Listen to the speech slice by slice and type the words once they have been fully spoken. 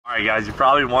Alright guys, you're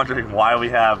probably wondering why we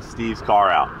have Steve's car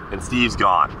out, and Steve's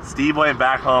gone. Steve went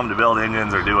back home to build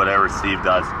engines or do whatever Steve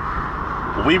does.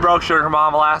 Well, we broke Sugar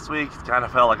Mama last week. It kind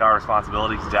of felt like our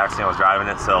responsibility because Jackstand was driving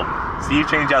it, so Steve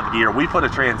changed out the gear. We put a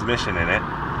transmission in it.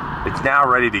 It's now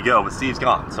ready to go, but Steve's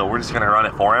gone. So we're just gonna run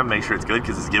it for him, make sure it's good,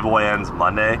 because his giveaway ends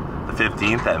Monday, the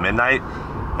 15th at midnight,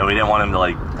 and we didn't want him to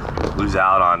like lose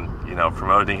out on, you know,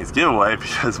 promoting his giveaway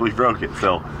because we broke it.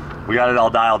 So we got it all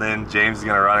dialed in. James is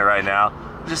gonna run it right now.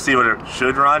 Just see what it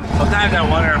should run. Sometimes I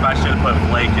wonder if I should put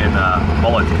flake in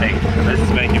Bullet's paint. This is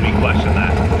making me question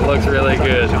that. It looks really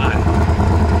good.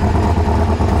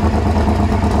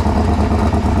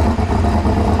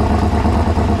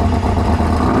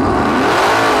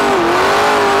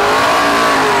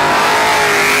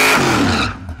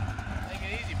 Take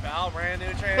it easy, pal. Brand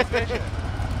new transmission.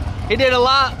 He did a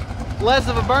lot less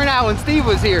of a burnout when Steve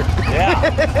was here.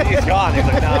 Yeah, he's gone. He's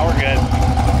like, nah, we're good.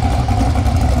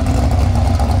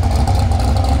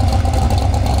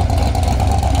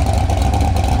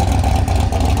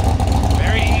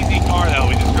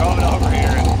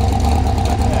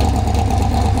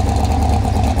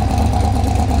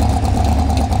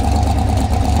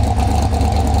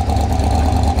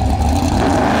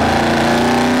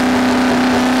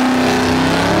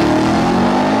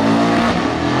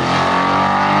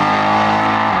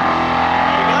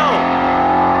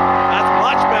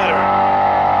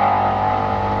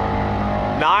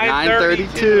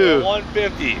 .932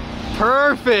 150.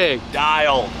 Perfect.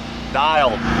 Dialed.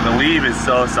 The leave is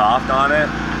so soft on it.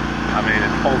 I mean,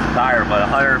 it pulls the tire, but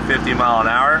 150 mile an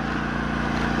hour,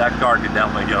 that car could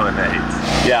definitely go in the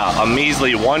 8s. Yeah, a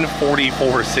measly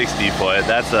 144 60-foot.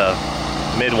 That's a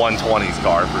mid 120s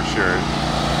car for sure.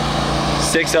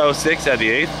 606 at the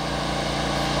 8th.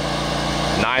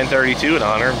 932 at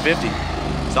 150.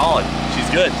 Solid. She's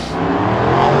good.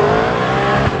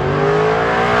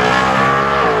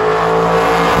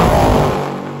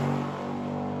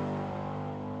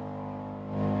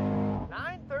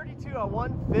 932 at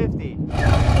 150.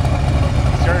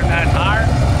 Starting that tire.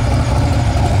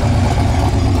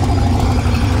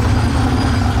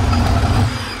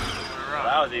 Well,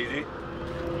 that was easy.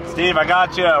 Steve, I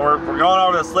got you. We're going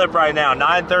over the slip right now.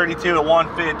 932 at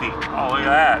 150. Oh, look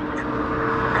at that.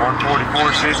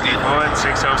 144 60 foot,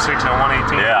 606 at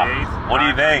 118. Yeah. What do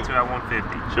you think? At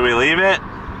 150. Should we leave it?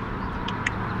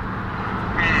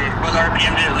 What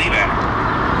RPM did it leave at?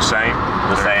 Same.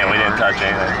 The same. We didn't touch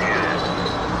anything.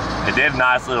 It did a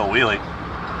nice little wheelie.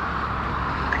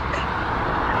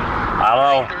 I don't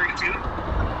know. 932?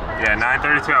 Yeah,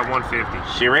 932 at 150.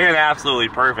 She ran absolutely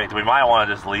perfect. We might want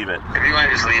to just leave it. If you want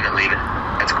to just leave it, leave it.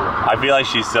 That's cool. I feel like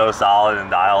she's so solid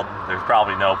and dialed. There's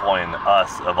probably no point in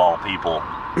us, of all people,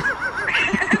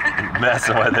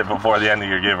 messing with it before the end of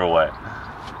your giveaway.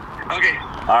 Okay.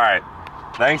 All right.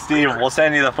 Thanks, Steve. We'll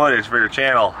send you the footage for your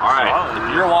channel. All right.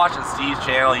 If you're watching Steve's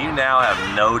channel, you now have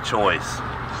no choice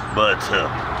but to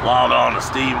log on to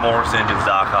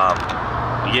SteveMorrisEngines.com.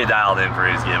 You get dialed in for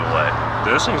his giveaway.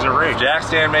 This thing's a rig.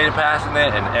 Jackstand made it past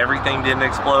it and everything didn't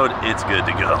explode, it's good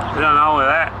to go. Not only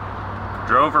that,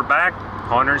 drove her back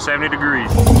 170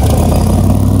 degrees.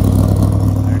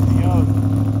 There she goes.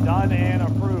 Done and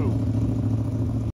approved.